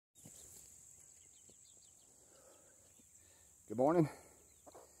Good morning.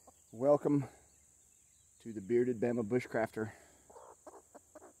 Welcome to the Bearded Bama Bushcrafter.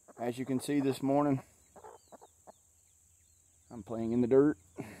 As you can see this morning, I'm playing in the dirt.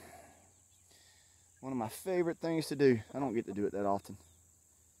 One of my favorite things to do. I don't get to do it that often.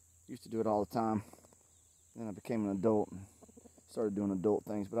 Used to do it all the time. Then I became an adult and started doing adult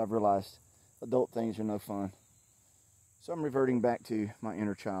things, but I've realized adult things are no fun. So I'm reverting back to my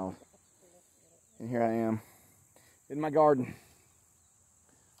inner child. And here I am in my garden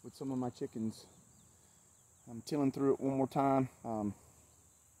with some of my chickens. I'm tilling through it one more time. I'm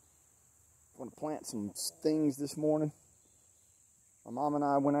going to plant some things this morning. My mom and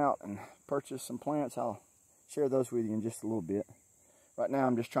I went out and purchased some plants. I'll share those with you in just a little bit. Right now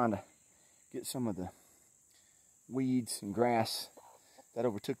I'm just trying to get some of the weeds and grass that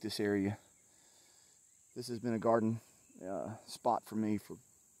overtook this area. This has been a garden spot for me for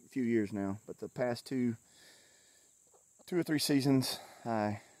a few years now, but the past two or three seasons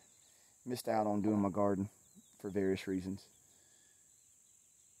I missed out on doing my garden for various reasons.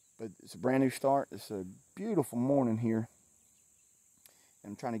 But it's a brand new start. It's a beautiful morning here.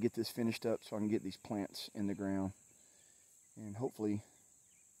 I'm trying to get this finished up so I can get these plants in the ground, and hopefully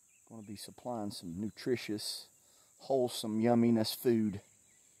going to be supplying some nutritious, wholesome yumminess food.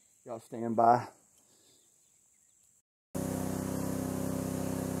 Y'all stand by.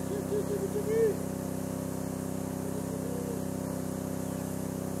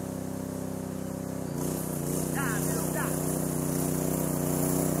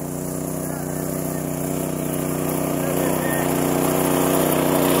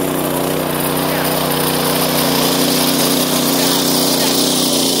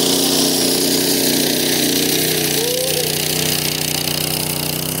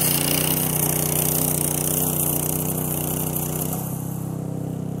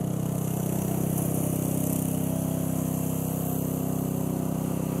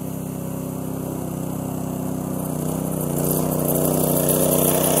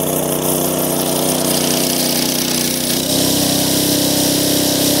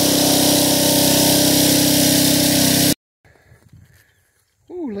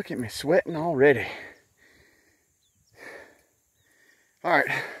 Ooh, look at me sweating already. All right,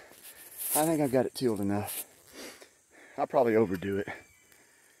 I think I've got it tilled enough. I'll probably overdo it.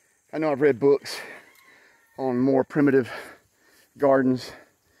 I know I've read books on more primitive gardens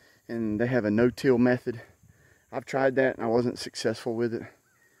and they have a no-till method. I've tried that and I wasn't successful with it.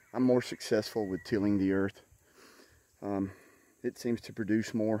 I'm more successful with tilling the earth. It seems to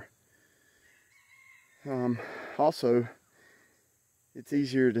produce more. Also, it's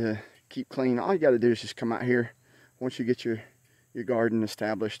easier to keep clean. All you got to do is just come out here once you get your garden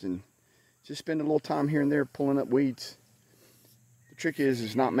established and just spend a little time here and there pulling up weeds. The trick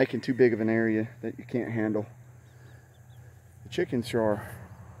is not making too big of an area that you can't handle. The chickens sure are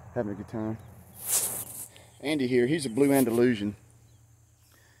having a good time. Andy here, he's a blue Andalusian.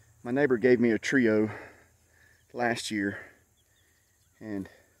 My neighbor gave me a trio last year, and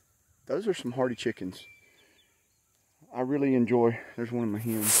those are some hardy chickens. I really enjoy, there's one of my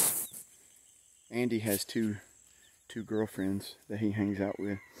hens. Andy has two girlfriends that he hangs out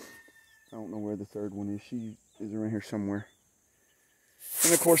with. I don't know where the third one is. She is around here somewhere.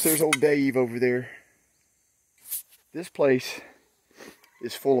 And of course there's old Dave over there. This place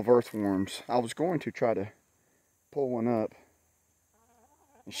is full of earthworms. I was going to try to pull one up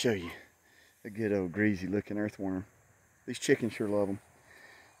and show you a good old greasy looking earthworm. These chickens sure love them.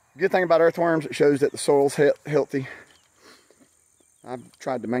 Good thing about earthworms, it shows that the soil's healthy. I've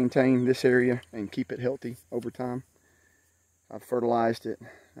tried to maintain this area and keep it healthy over time. I've fertilized it.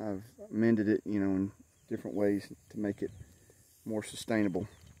 I've amended it, you know, in different ways to make it more sustainable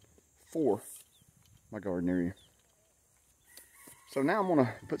for my garden area. So now I'm going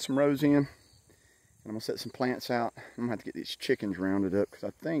to put some rows in, and I'm going to set some plants out. I'm going to have to get these chickens rounded up because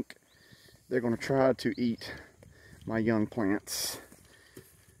I think they're going to try to eat my young plants.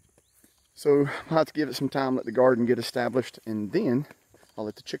 So I'll have to give it some time, let the garden get established, and then I'll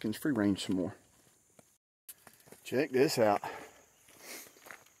let the chickens free range some more. Check this out.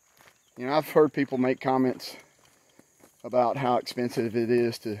 You know, I've heard people make comments about how expensive it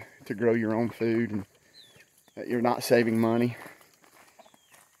is to grow your own food and that you're not saving money.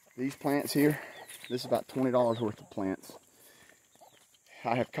 These plants here, this is about $20 worth of plants.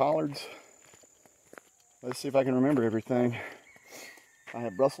 I have collards. Let's see if I can remember everything. I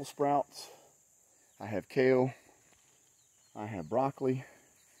have Brussels sprouts, I have kale, I have broccoli,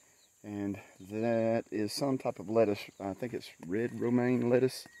 and that is some type of lettuce. I think it's red romaine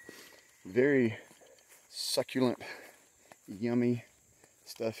lettuce. Very succulent, yummy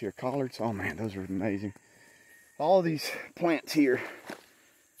stuff here. Collards, oh man, those are amazing. All of these plants here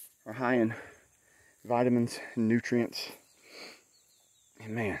are high in vitamins and nutrients.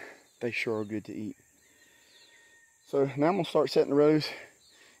 And man, they sure are good to eat. So now I'm gonna start setting the rows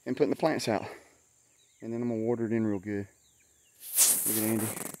and putting the plants out. And then I'm gonna water it in real good. Look at Andy,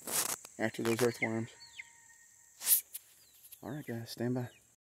 after those earthworms. All right guys, stand by.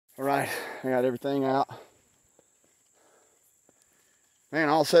 All right, I got everything out. Man,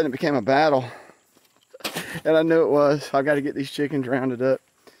 all of a sudden it became a battle. And I knew it was. I got to get these chickens rounded up.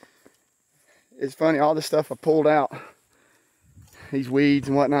 It's funny, all the stuff I pulled out, these weeds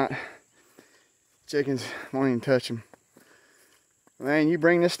and whatnot, chickens won't even touch them. Man, you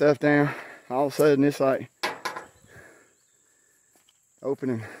bring this stuff down, all of a sudden it's like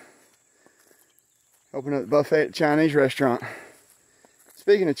opening up the buffet at the Chinese restaurant.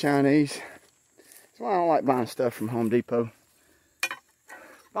 Speaking of Chinese, that's why I don't like buying stuff from Home Depot.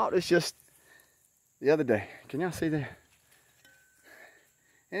 Bought this just the other day. Can y'all see that?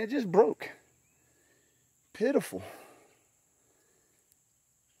 And it just broke. Pitiful.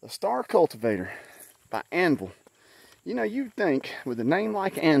 The Star Cultivator by Anvil. You know, you'd think with a name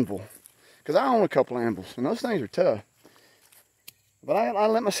like Anvil, because I own a couple Anvils, and those things are tough. But I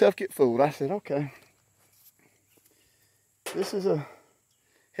let myself get fooled. I said, okay, this is a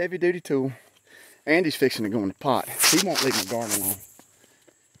heavy-duty tool. Andy's fixing to go in the pot. He won't leave my garden alone.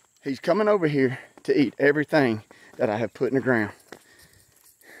 He's coming over here to eat everything that I have put in the ground.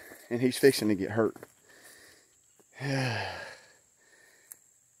 And he's fixing to get hurt.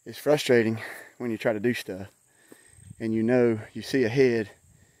 It's frustrating when you try to do stuff and you know, you see ahead.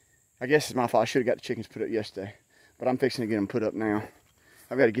 I guess it's my fault. I should have got the chickens put up yesterday, but I'm fixing to get them put up now.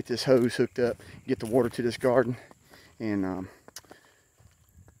 I've got to get this hose hooked up, get the water to this garden, and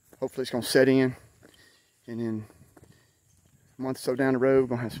hopefully it's going to set in, and then a month or so down the road, we're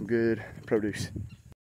going to have some good produce.